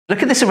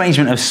Look at this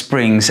arrangement of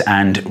springs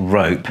and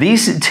rope.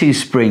 These two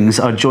springs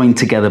are joined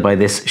together by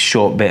this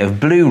short bit of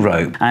blue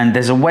rope, and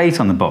there's a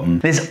weight on the bottom.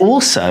 There's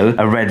also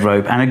a red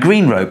rope and a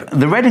green rope.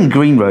 The red and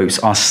green ropes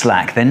are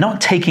slack. They're not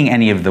taking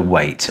any of the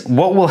weight.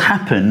 What will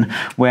happen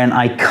when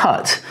I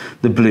cut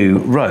the blue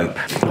rope?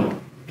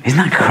 Isn't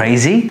that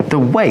crazy? The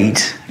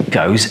weight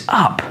goes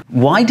up.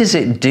 Why does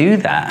it do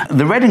that?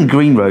 The red and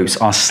green ropes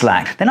are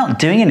slack. They're not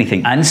doing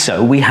anything. And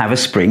so we have a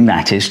spring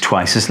that is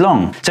twice as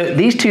long. So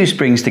these two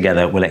springs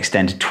together will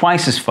extend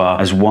twice as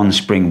far as one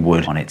spring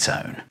would on its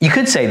own. You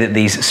could say that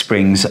these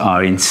springs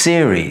are in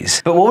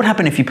series, but what would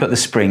happen if you put the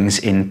springs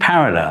in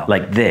parallel,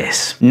 like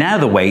this? Now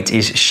the weight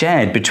is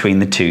shared between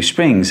the two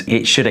springs.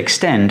 It should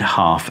extend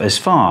half as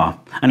far.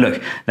 And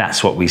look,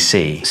 that's what we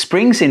see.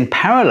 Springs in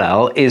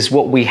parallel is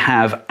what we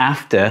have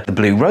after the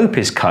blue rope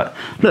is cut.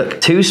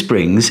 Look, two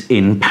springs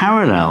in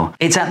parallel.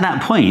 It's at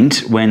that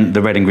point when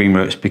the red and green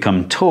ropes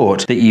become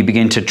taut that you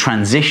begin to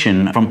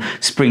transition from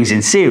springs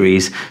in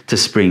series to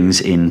springs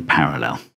in parallel.